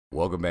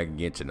Welcome back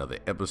again to another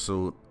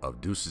episode of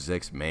Deus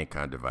Ex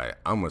Mankind Divided.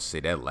 I'm gonna say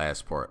that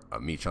last part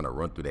of me trying to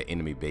run through that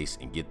enemy base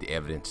and get the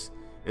evidence,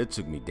 it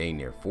took me dang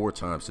near 4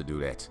 times to do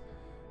that.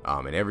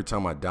 And every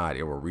time I died,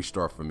 it will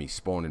restart for me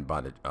spawning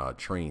by the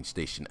train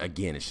station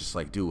again. It's just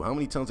like, dude, how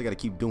many times I gotta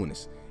keep doing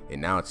this?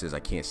 And now it says I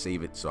can't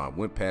save it, so I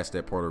went past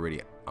that part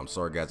already. I'm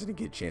sorry guys, I didn't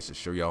get a chance to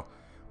show y'all,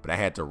 but I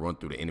had to run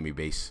through the enemy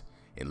base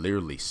and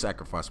literally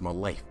sacrifice my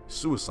life,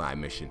 suicide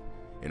mission,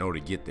 in order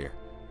to get there.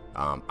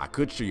 I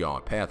could show y'all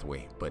a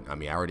pathway, but I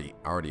mean, I already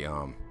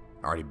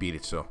beat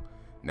it. So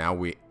now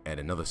we're at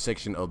another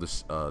section of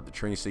this the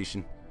train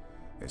station,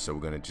 and so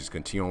we're gonna just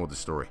continue on with the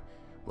story.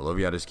 Well, love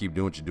y'all. Just keep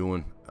doing what you're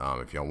doing.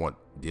 If y'all want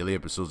daily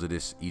episodes of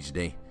this each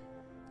day,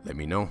 let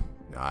me know.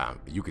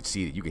 You could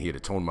see it. You can hear the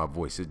tone of my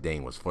voice. This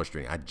dang was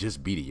frustrating. I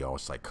just beat it, y'all.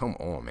 It's like, come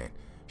on, man.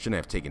 Shouldn't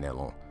have taken that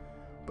long.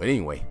 But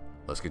anyway,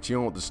 let's continue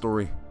on with the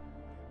story.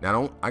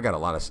 Now, I got a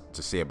lot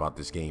to say about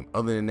this game.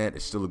 Other than that,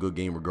 it's still a good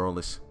game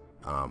regardless.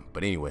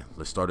 But anyway,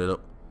 let's start it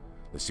up.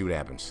 Let's see what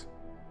happens.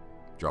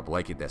 Drop a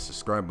like, hit that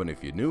subscribe button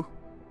if you're new.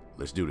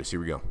 Let's do this. Here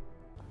we go.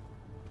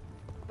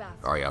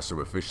 Alright, y'all, so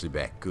we're officially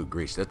back. Good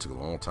grace, that took a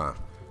long time.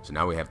 So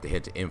now we have to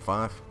head to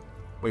M5.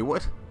 Wait,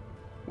 what?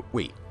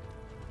 Wait,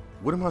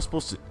 what am I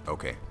supposed to?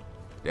 Okay,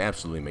 that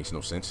absolutely makes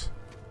no sense.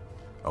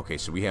 Okay,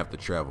 so we have to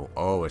travel.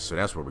 Oh, so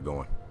that's where we're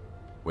going.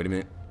 Wait a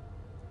minute.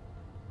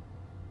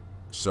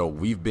 So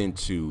we've been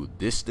to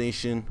this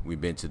station. We've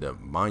been to the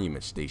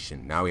monument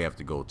station. Now we have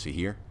to go to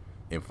here.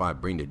 M5,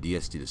 bring the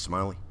DST to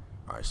Smiley.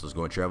 Alright, so let's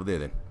go and travel there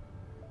then.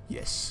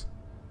 Yes.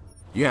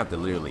 You have to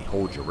literally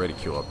hold your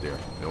reticule up there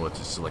in order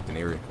to select an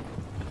area.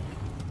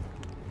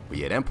 But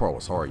yeah, that part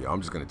was hard, y'all. I'm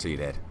just going to tell you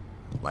that.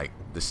 Like,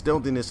 the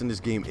stealthiness in this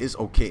game is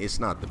okay. It's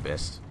not the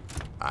best.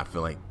 I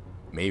feel like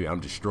maybe I'm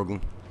just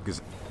struggling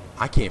because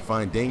I can't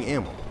find dang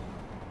ammo.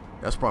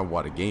 That's probably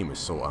why the game is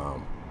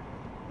so,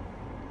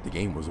 the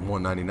game was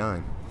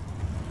 $1.99.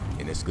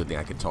 And it's a good thing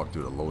I can talk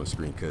through the loading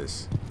screen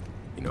because,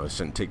 you know, it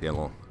shouldn't take that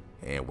long.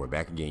 And we're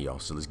back again, y'all,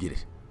 so let's get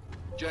it.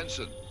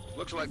 Jensen,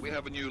 looks like we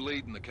have a new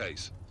lead in the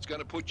case. It's going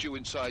to put you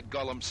inside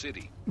Golem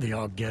City. The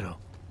old ghetto.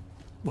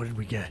 What did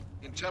we get?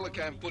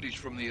 Telecam footage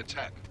from the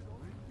attack.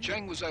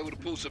 Cheng was able to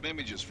pull some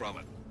images from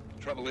it.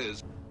 Trouble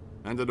is...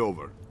 Hand it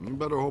over. You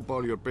better hope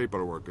all your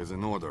paperwork is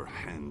in order,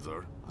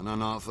 Hanser. An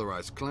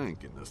unauthorized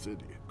clank in the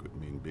city could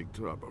mean big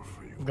trouble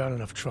for you. We've got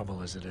enough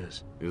trouble as it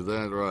is. Is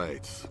that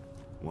right?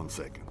 1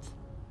 second.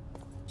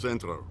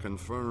 Centro,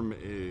 confirm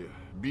a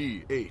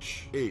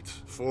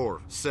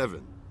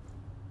BH-847.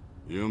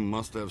 You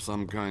must have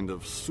some kind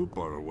of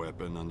super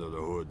weapon under the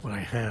hood. What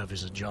I have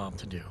is a job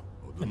to do.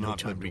 Oh, do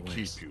not let me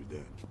keep you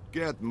then.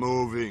 Get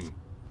moving,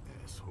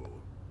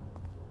 asshole.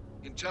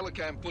 In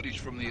telecam footage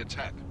from the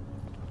attack,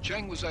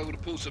 Cheng was able to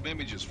pull some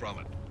images from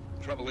it.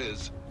 Trouble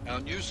is, our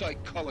new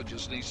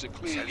psychologist needs to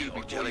clear you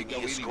before you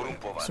go anywhere.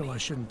 So I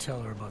shouldn't tell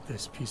her about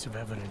this piece of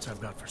evidence I've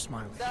got for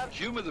Smiley.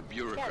 Humor the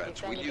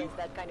bureaucrats, will you?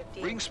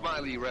 Bring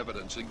Smiley your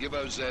evidence and give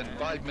Ozen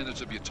 5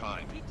 minutes of your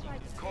time.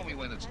 Call me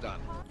when it's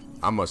done.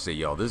 I must say,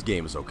 y'all, this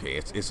game is okay.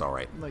 It's all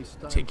right.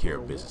 Take care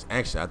of business.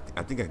 Actually,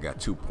 I think I got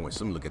 2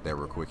 points. Let me look at that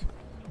real quick.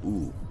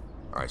 Ooh.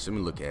 All right, so let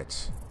me look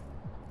at...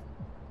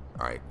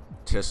 All right,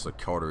 Tesla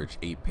cartridge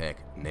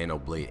 8-pack, nano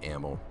blade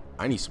ammo.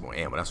 I need some more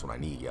ammo. That's what I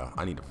need, y'all.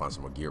 I need to find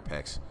some more gear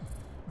packs.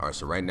 All right,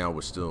 so right now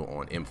we're still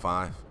on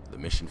M5, the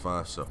mission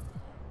 5. So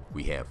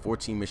we have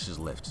 14 missions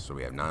left. So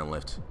we have 9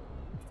 left.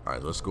 All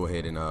right, let's go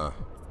ahead and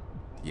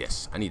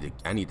yes, I need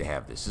to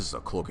have this. This is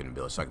a cloaking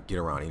ability, so I can get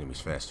around enemies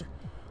faster.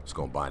 Let's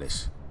go and buy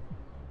this.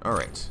 All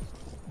right,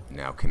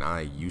 now can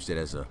I use it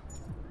as a?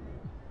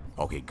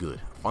 Okay,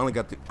 good. Finally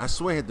got the. I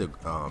swear I had the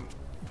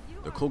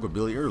cloak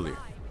ability earlier,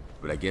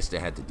 but I guess they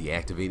had to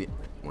deactivate it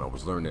when I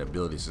was learning the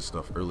abilities and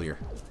stuff earlier.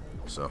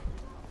 So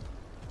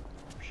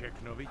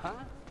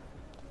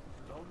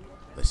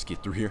let's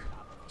get through here,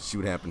 see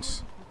what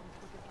happens.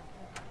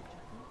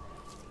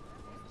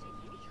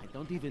 I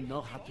don't even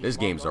know how to. This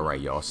game's alright,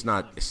 y'all. It's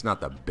not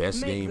the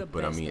best game,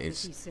 but I mean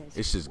it's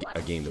just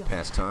a game to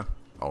pass time.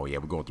 Oh yeah,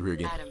 we're going through here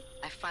again. Adam,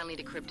 I finally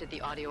decrypted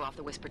the audio off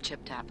the whisper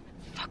chip tap.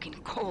 Fucking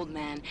cold,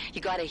 man. You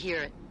gotta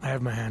hear it. I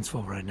have my hands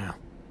full right now.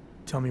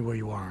 Tell me where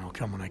you are and I'll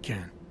come when I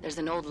can. There's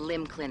an old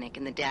limb clinic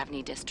in the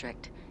Daphne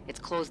district. It's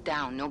closed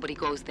down. Nobody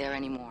goes there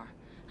anymore.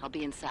 I'll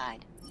be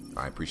inside.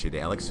 I appreciate it,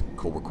 Alex.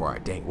 Code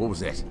required. Dang, what was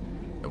that?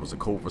 That was a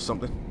code for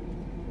something?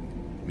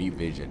 Meat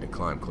Vision, the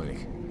Climb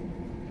Clinic.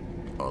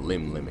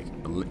 Limb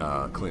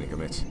Clinic, I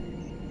meant.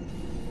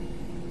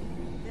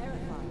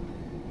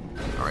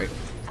 Alright,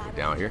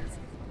 down here.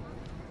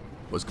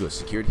 What's good,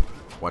 security?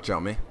 Watch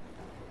out, man.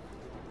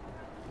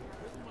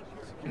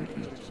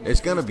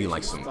 It's gonna be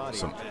like some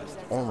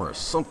armor or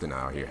something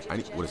out here.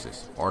 What is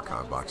this?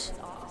 Archive box.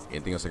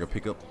 Anything else I can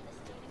pick up?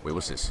 Wait,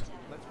 what's this?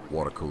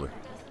 Water cooler.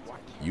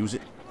 Use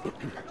it?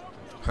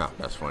 Huh,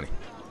 that's funny.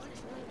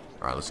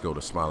 Alright, let's go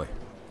to Smiley.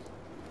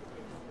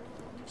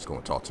 Just go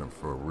and talk to him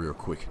for real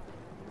quick.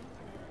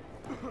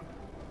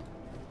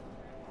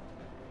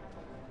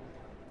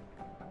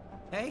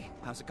 Hey,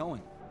 how's it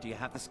going? Do you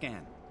have the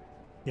scan?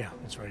 Yeah,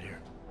 it's right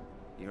here.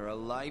 You're a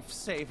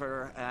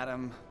lifesaver,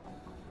 Adam.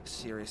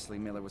 Seriously,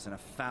 Miller was in a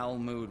foul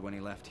mood when he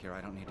left here.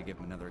 I don't need to give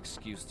him another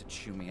excuse to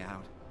chew me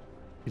out.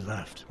 He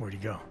left. Where'd he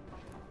go?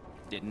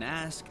 Didn't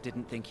ask,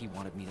 didn't think he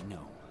wanted me to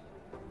know.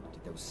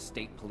 Did those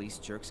state police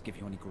jerks give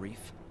you any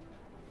grief?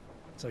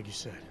 It's like you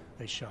said.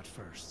 They shot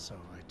first, so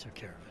I took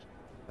care of it.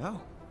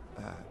 Oh,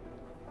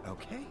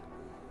 okay.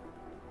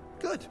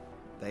 Good.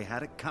 They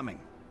had it coming.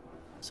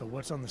 So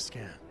what's on the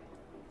scan?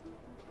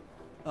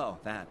 Oh,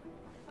 that.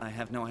 I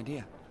have no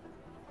idea.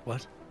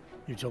 What?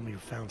 You told me you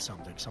found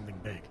something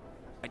big.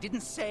 I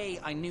didn't say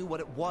I knew what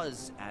it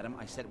was, Adam.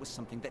 I said it was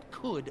something that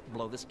could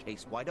blow this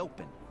case wide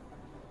open.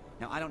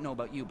 Now, I don't know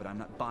about you, but I'm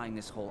not buying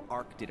this whole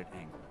Ark did it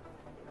angle.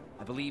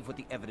 I believe what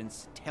the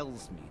evidence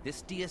tells me.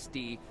 This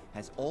DSD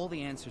has all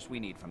the answers we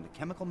need, from the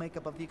chemical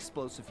makeup of the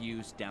explosive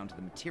used down to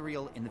the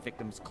material in the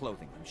victim's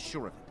clothing. I'm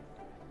sure of it.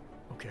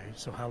 Okay,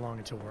 so how long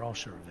until we're all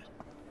sure of it?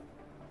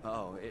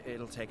 Oh,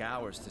 it'll take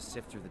hours to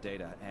sift through the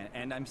data,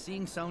 and I'm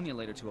seeing Sonia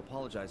later to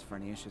apologize for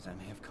any issues I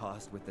may have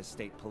caused with the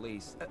state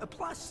police.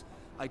 Plus,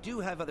 I do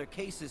have other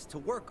cases to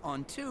work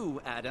on too,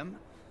 Adam.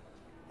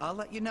 I'll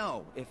let you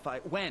know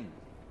when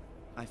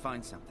I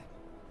find something.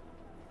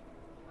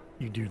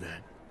 You do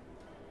that.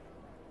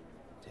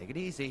 Take it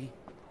easy.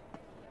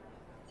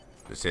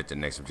 Let's hit the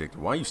next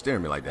objective. Why are you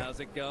staring at me like that?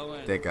 How's it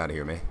going? Get out of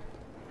here, man.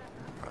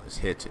 Alright, let's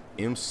head to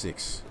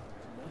M6.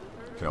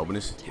 Can I open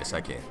this? Yes,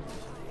 I can.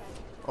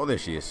 Oh, there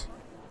she is.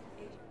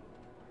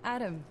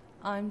 Adam,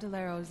 I'm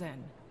Delaro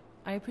Zen.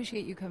 I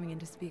appreciate you coming in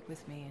to speak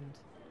with me, and...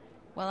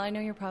 well, I know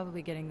you're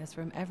probably getting this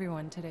from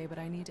everyone today, but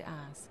I need to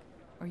ask.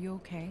 Are you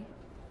okay?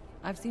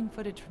 I've seen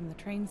footage from the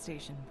train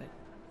station, but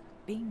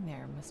being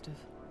there must have...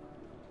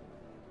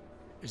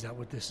 Is that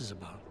what this is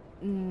about?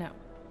 No,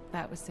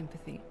 that was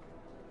sympathy.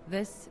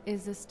 This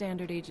is a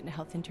standard agent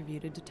health interview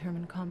to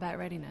determine combat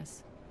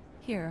readiness.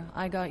 Here,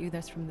 I got you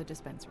this from the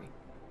dispensary.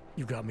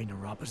 You got me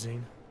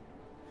neuropazine?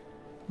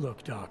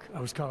 Look, Doc,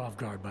 I was caught off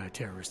guard by a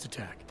terrorist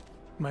attack.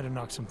 Might have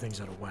knocked some things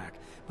out of whack,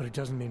 but it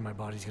doesn't mean my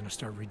body's gonna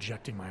start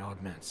rejecting my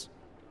augments.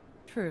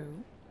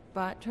 True,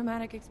 but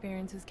traumatic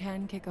experiences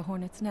can kick a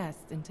hornet's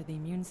nest into the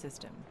immune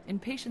system. In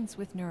patients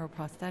with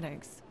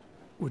neuroprosthetics...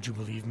 Would you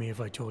believe me if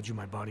I told you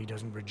my body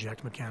doesn't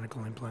reject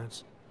mechanical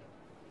implants?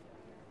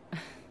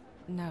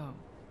 No.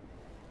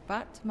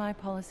 But my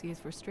policy is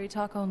for straight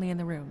talk only in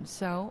the room,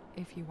 so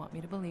if you want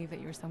me to believe that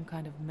you're some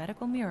kind of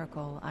medical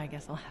miracle, I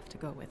guess I'll have to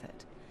go with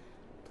it.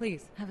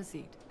 Please, have a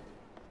seat.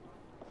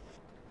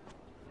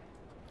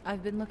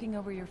 I've been looking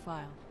over your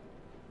file.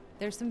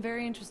 There's some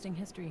very interesting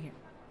history here.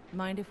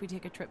 Mind if we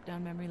take a trip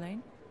down memory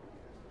lane?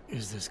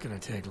 Is this gonna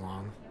take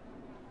long?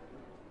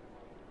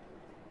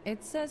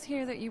 It says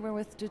here that you were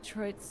with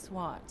Detroit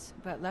SWAT,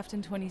 but left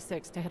in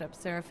 26 to head up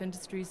Seraph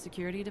Industries'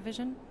 security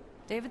division.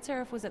 David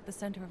Seraph was at the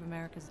center of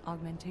America's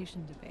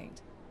augmentation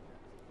debate.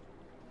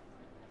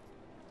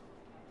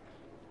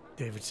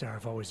 David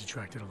Seraph always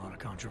attracted a lot of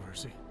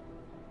controversy.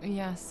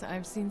 Yes,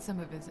 I've seen some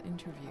of his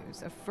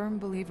interviews. A firm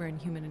believer in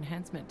human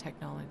enhancement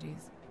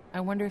technologies. I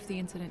wonder if the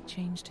incident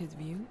changed his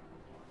view?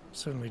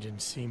 Certainly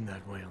didn't seem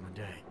that way on the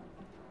day.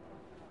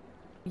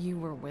 You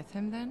were with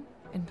him then?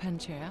 In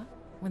Panchaea?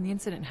 When the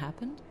incident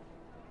happened?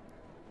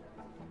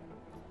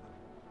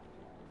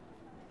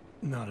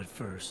 Not at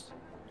first.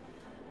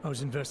 I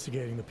was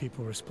investigating the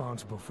people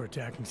responsible for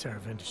attacking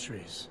Seraph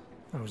Industries.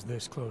 I was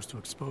this close to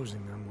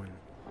exposing them when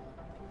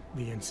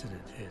the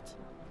incident hit.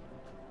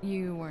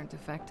 You weren't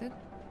affected?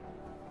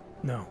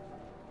 No.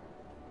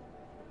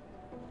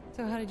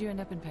 So how did you end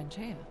up in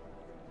Panchaea?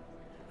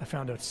 I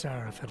found out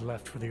Seraph had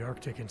left for the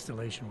Arctic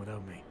installation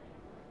without me.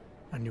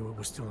 I knew it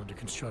was still under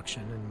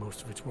construction and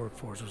most of its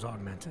workforce was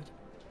augmented.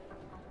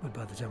 But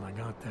by the time I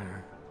got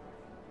there,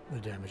 the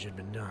damage had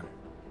been done.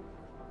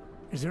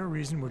 Is there a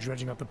reason we're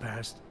dredging up the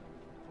past?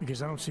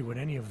 Because I don't see what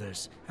any of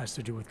this has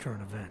to do with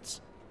current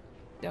events.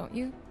 Don't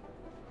you?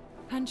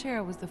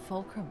 Panchaea was the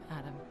fulcrum,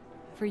 Adam.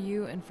 For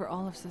you and for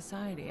all of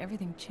society,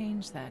 everything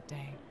changed that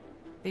day.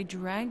 They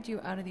dragged you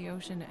out of the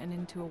ocean and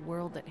into a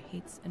world that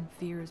hates and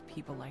fears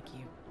people like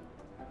you.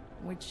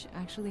 Which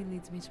actually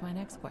leads me to my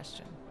next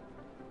question.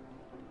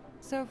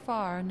 So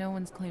far, no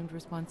one's claimed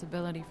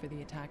responsibility for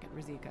the attack at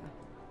Rizika.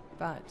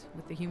 But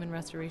with the human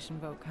restoration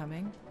vote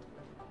coming,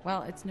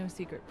 well, it's no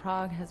secret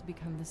Prague has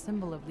become the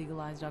symbol of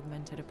legalized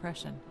augmented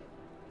oppression.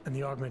 And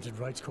the Augmented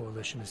Rights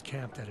Coalition is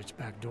camped at its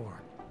back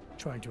door,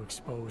 trying to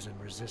expose and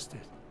resist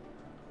it.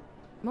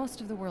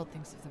 Most of the world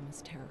thinks of them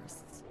as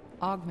terrorists.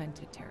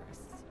 Augmented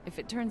terrorists. If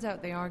it turns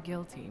out they are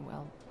guilty,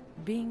 well,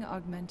 being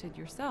augmented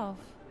yourself...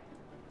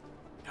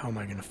 How am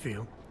I gonna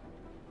feel?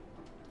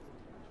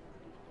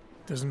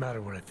 Doesn't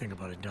matter what I think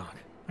about it, Doc.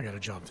 I got a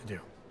job to do.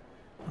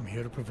 I'm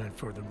here to prevent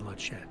further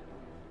bloodshed,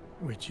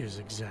 which is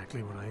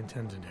exactly what I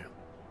intend to do.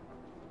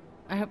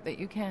 I hope that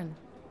you can.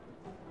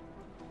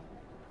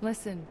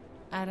 Listen,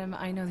 Adam,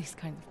 I know these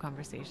kinds of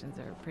conversations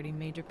are a pretty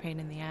major pain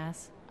in the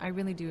ass. I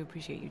really do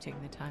appreciate you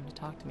taking the time to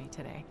talk to me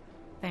today.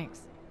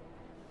 Thanks.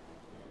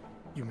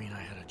 You mean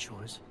I had a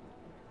choice?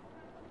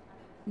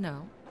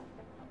 No,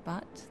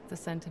 but the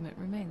sentiment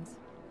remains.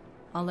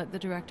 I'll let the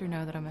director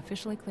know that I'm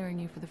officially clearing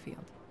you for the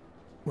field.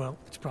 Well,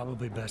 it's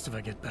probably best if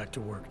I get back to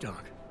work,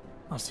 Doc.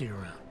 I'll see you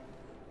around.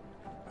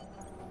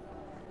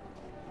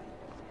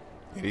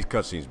 Yeah, these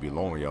cutscenes be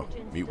long, yo.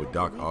 Meet with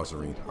Doc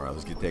Ozarine. Alright,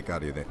 let's get the heck out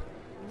of here then.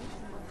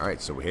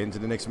 Alright, so we're heading to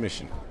the next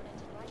mission.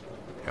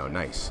 Oh,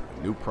 nice.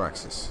 A new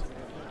praxis.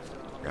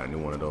 Got a new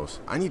one of those.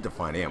 I need to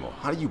find ammo.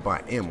 How do you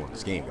buy ammo in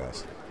this game,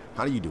 guys?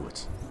 How do you do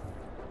it?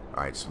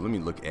 Alright, so let me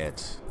look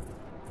at...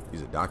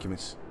 These are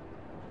documents.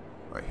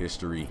 Alright,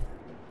 history.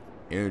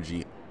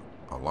 Energy.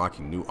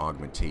 Unlocking new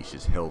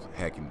augmentations. Health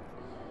hacking.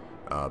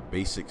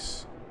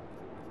 Basics.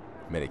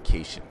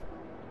 Medication.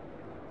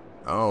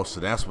 Oh, so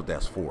that's what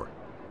that's for.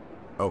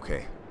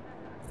 Okay.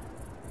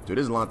 Dude,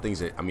 there's a lot of things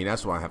that... I mean,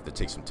 that's why I have to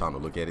take some time to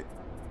look at it.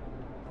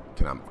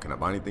 Can I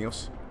buy anything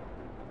else?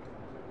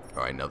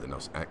 Alright, nothing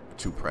else.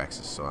 2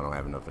 praxis, so I don't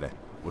have enough of that.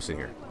 What's in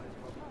here?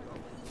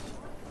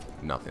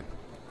 Nothing.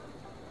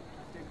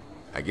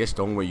 I guess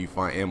the only way you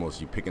find ammo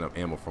is you picking up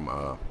ammo from,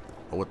 oh,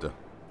 what the?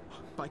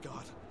 My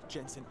God,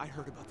 Jensen, I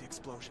heard about the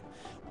explosion.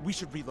 We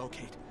should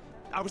relocate.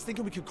 I was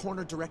thinking we could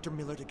corner Director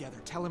Miller together.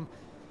 Tell him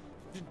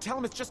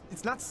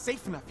it's not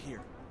safe enough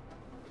here.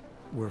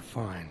 We're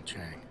fine,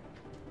 Chang.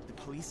 The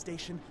police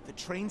station, the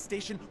train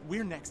station,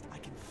 we're next. I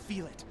can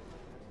feel it.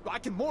 I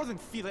can more than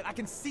feel it. I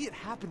can see it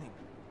happening.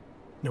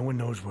 No one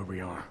knows where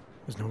we are.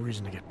 There's no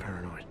reason to get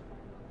paranoid.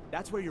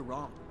 That's where you're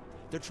wrong.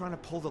 They're trying to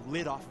pull the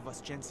lid off of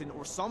us, Jensen,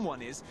 or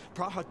someone is.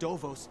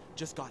 Praha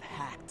just got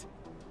hacked.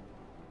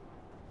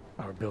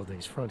 Our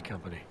building's front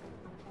company.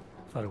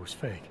 Thought it was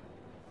fake.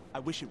 I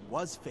wish it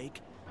was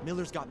fake.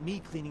 Miller's got me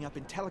cleaning up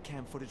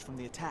IntelliCam footage from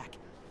the attack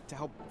to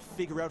help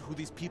figure out who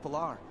these people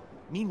are.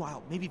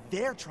 Meanwhile, maybe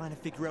they're trying to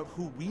figure out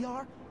who we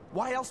are?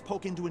 Why else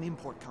poke into an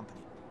import company?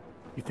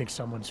 You think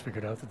someone's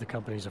figured out that the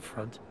company's a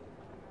front?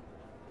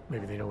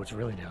 Maybe they know what's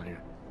really down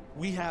here.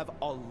 We have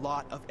a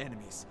lot of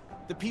enemies.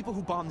 The people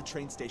who bombed the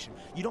train station.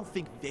 You don't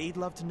think they'd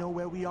love to know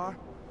where we are?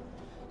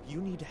 You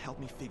need to help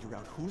me figure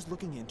out who's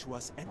looking into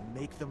us and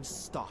make them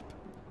stop.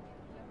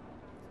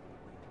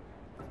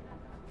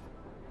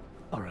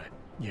 Alright,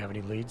 you have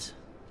any leads?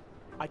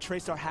 I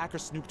traced our hacker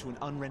snoop to an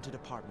unrented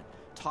apartment.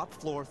 Top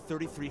floor,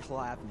 33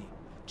 Hall Avenue.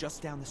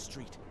 Just down the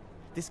street.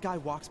 This guy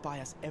walks by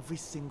us every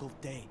single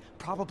day.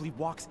 Probably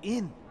walks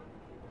in.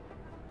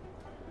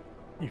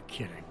 You're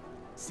kidding.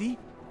 See?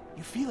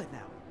 You feel it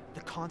now.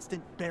 The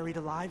constant buried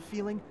alive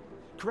feeling.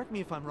 Correct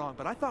me if I'm wrong,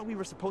 but I thought we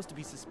were supposed to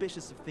be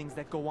suspicious of things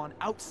that go on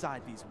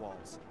outside these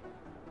walls.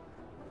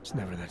 It's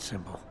never that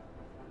simple.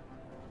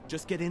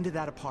 Just get into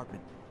that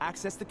apartment,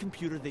 access the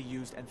computer they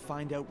used, and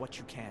find out what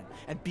you can.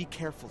 And be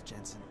careful,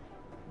 Jensen.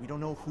 We don't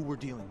know who we're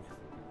dealing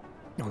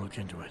with. I'll look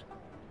into it.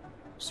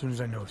 As soon as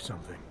I know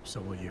something,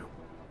 so will you.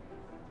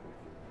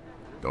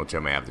 Don't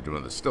tell me I have to do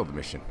another stealth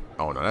mission.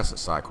 Oh no, that's a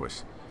side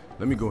quest.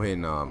 Let me go ahead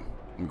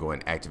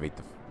and activate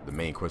the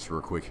main quest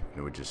real quick,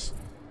 and we'll just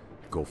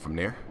go from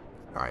there.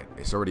 All right,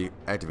 it's already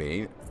activated,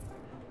 ain't it?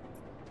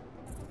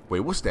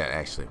 Wait, what's that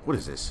actually? What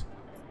is this?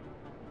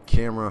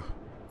 Camera.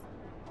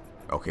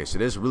 Okay, so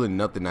there's really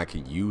nothing I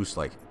can use.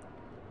 Like,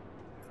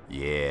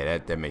 yeah,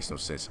 that makes no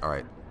sense. All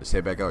right, let's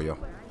head back out, y'all.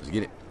 Let's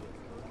get it.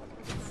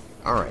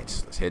 All right,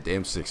 let's head to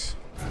M6.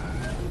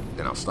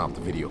 Then I'll stop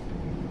the video.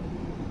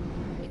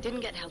 You didn't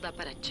get held up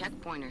at a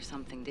checkpoint or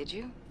something, did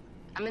you?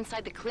 I'm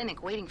inside the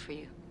clinic waiting for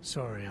you.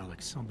 Sorry,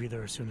 Alex. I'll be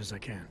there as soon as I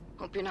can.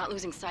 Hope you're not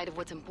losing sight of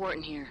what's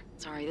important here.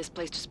 Sorry, this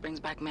place just brings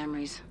back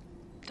memories.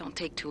 Don't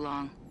take too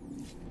long.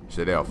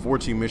 So there are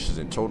 14 missions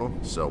in total,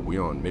 so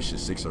we're on mission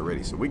 6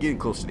 already. So we're getting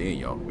close to the end,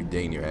 y'all. We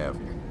dang near have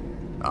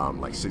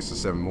like 6 or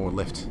 7 more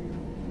left.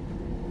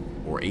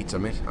 Or 8, I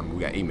mean,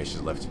 we got 8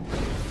 missions left.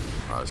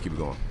 Alright, let's keep it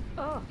going.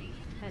 Oh,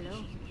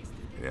 hello.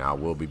 And I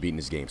will be beating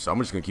this game. So I'm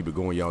just gonna keep it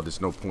going, y'all.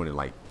 There's no point in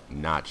like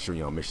not showing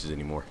y'all missions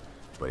anymore.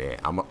 But yeah,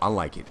 I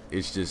like it.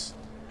 It's just,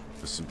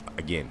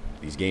 again,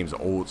 these games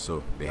are old,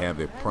 so they have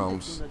their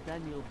problems.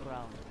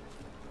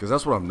 Because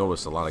that's what I've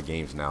noticed a lot of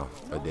games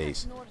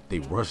nowadays. They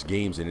rush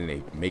games and then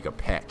they make a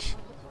patch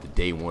the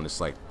day one.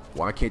 It's like,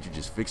 why can't you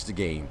just fix the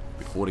game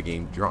before the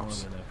game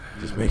drops?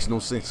 It just makes no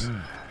sense.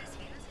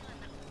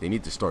 They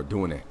need to start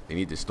doing that. They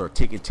need to start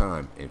taking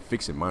time and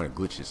fixing minor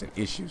glitches and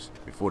issues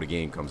before the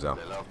game comes out.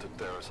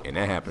 And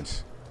that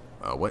happens.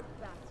 What?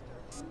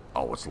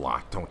 Oh, it's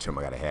locked. Don't tell me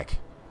I got a hack.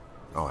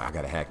 Oh, I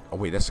got a hack. Oh,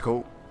 wait, that's the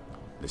code?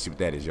 Let's see what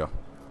that is, y'all.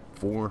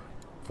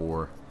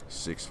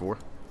 4464.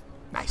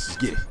 Nice,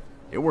 let's get it.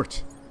 It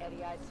worked.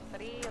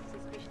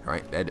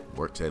 Alright, that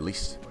worked at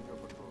least.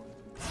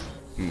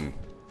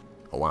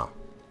 Oh, wow.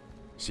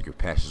 Secret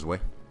passageway.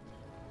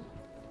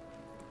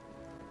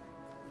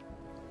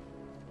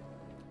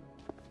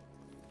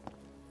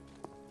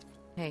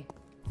 Hey,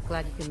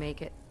 glad you can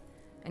make it.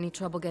 Any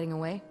trouble getting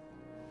away?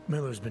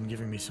 Miller's been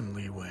giving me some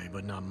leeway,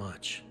 but not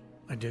much.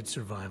 I did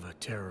survive a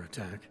terror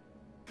attack.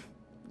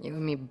 You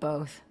and me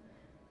both.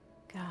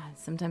 God,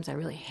 sometimes I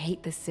really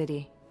hate this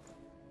city.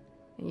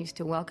 It used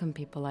to welcome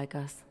people like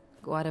us,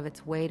 go out of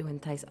its way to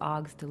entice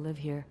Augs to live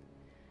here.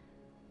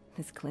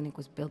 This clinic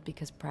was built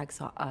because Prague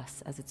saw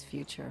us as its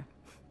future.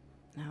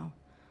 Now,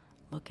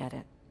 look at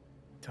it.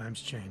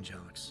 Times change,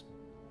 Alex.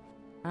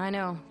 I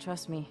know,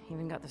 trust me,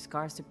 even got the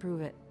scars to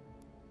prove it.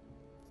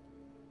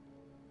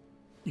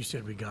 You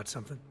said we got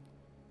something?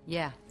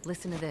 Yeah,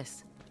 listen to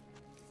this.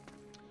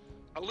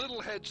 A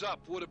little heads up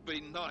would have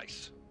been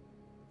nice.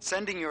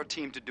 Sending your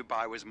team to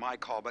Dubai was my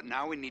call, but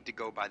now we need to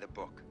go by the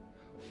book.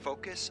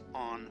 Focus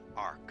on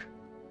Ark.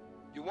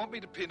 You want me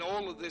to pin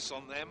all of this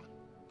on them?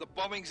 The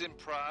bombings in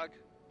Prague,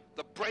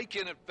 the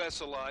break-in at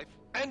VersaLife,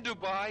 and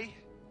Dubai?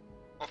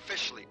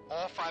 Officially,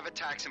 all 5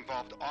 attacks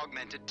involved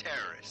augmented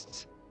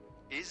terrorists.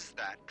 Is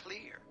that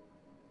clear?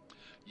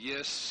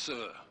 Yes,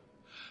 sir.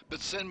 But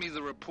send me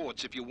the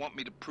reports if you want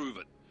me to prove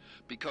it,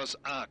 because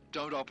Ark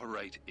don't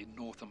operate in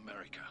North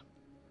America.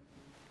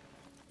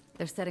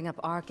 They're setting up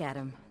Ark,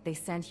 Adam. They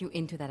sent you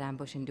into that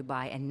ambush in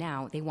Dubai, and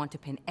now they want to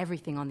pin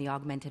everything on the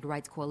Augmented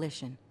Rights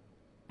Coalition.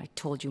 I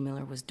told you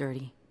Miller was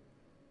dirty.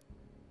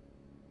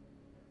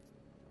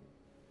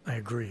 I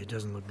agree, it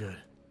doesn't look good.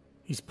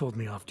 He's pulled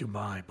me off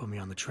Dubai, put me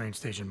on the train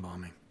station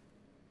bombing.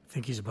 I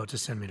think he's about to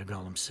send me to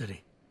Golem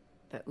City.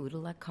 The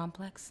Udalek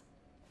complex?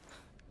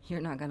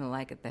 You're not gonna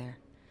like it there.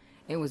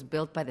 It was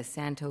built by the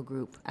Santo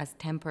Group as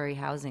temporary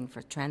housing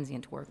for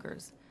transient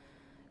workers.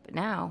 But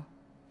now...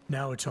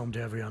 Now it's home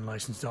to every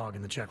unlicensed dog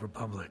in the Czech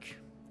Republic.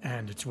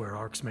 And it's where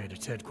Ark's made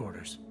its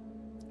headquarters.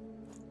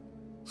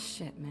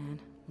 Shit, man.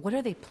 What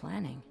are they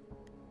planning?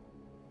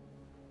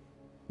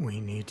 We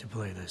need to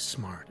play this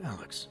smart,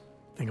 Alex.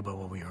 Think about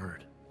what we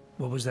heard.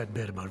 What was that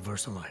bit about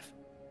VersaLife?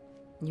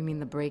 You mean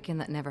the break-in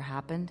that never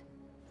happened?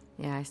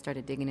 Yeah, I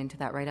started digging into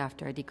that right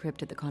after I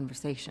decrypted the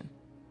conversation.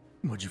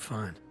 What'd you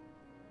find?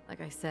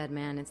 Like I said,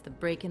 man, it's the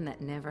break-in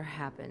that never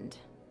happened.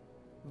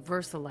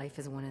 VersaLife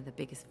is one of the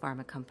biggest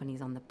pharma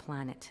companies on the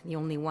planet. The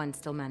only one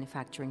still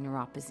manufacturing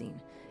neuropozyne.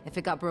 If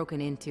it got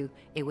broken into,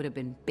 it would have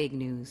been big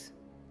news.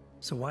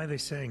 So why are they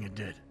saying it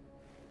did?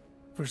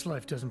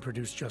 VersaLife doesn't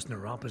produce just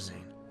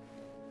neuropozyne.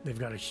 They've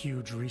got a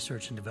huge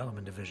research and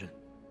development division.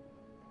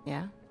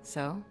 Yeah?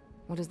 So?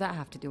 What does that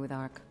have to do with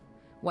Ark?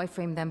 Why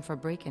frame them for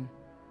break-in?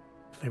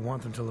 If they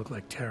want them to look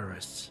like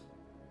terrorists,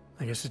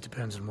 I guess it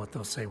depends on what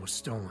they'll say was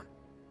stolen.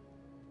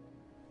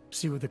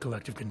 See what the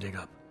collective can dig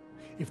up.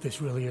 If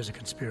this really is a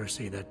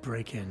conspiracy, that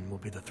break-in will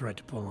be the thread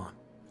to pull on.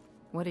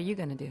 What are you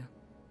gonna do?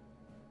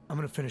 I'm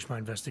gonna finish my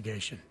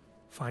investigation,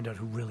 find out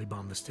who really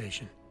bombed the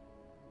station.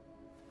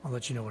 I'll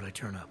let you know when I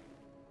turn up.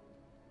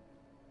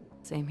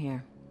 Same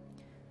here.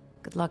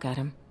 Good luck,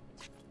 Adam.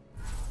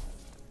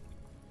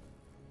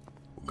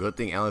 Good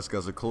thing Alex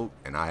got a cloak,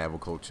 and I have a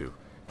cloak too.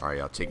 Alright,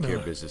 y'all, take care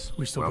of business.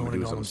 We still what I'm going gonna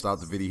do is to I'm gonna stop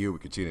the video here. We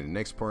continue in the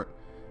next part.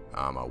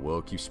 I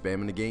will keep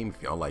spamming the game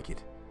if y'all like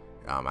it.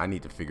 I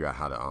need to figure out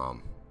how to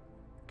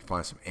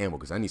find some ammo,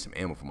 because I need some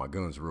ammo for my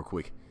guns real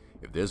quick.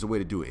 If there's a way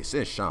to do it, it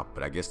says shop,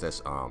 but I guess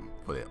that's for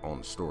the on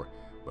the store.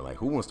 But like,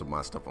 who wants to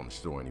buy stuff on the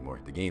store anymore?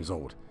 The game's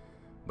old.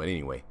 But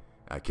anyway,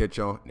 I'll catch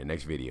y'all in the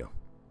next video.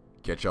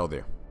 Catch y'all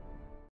there.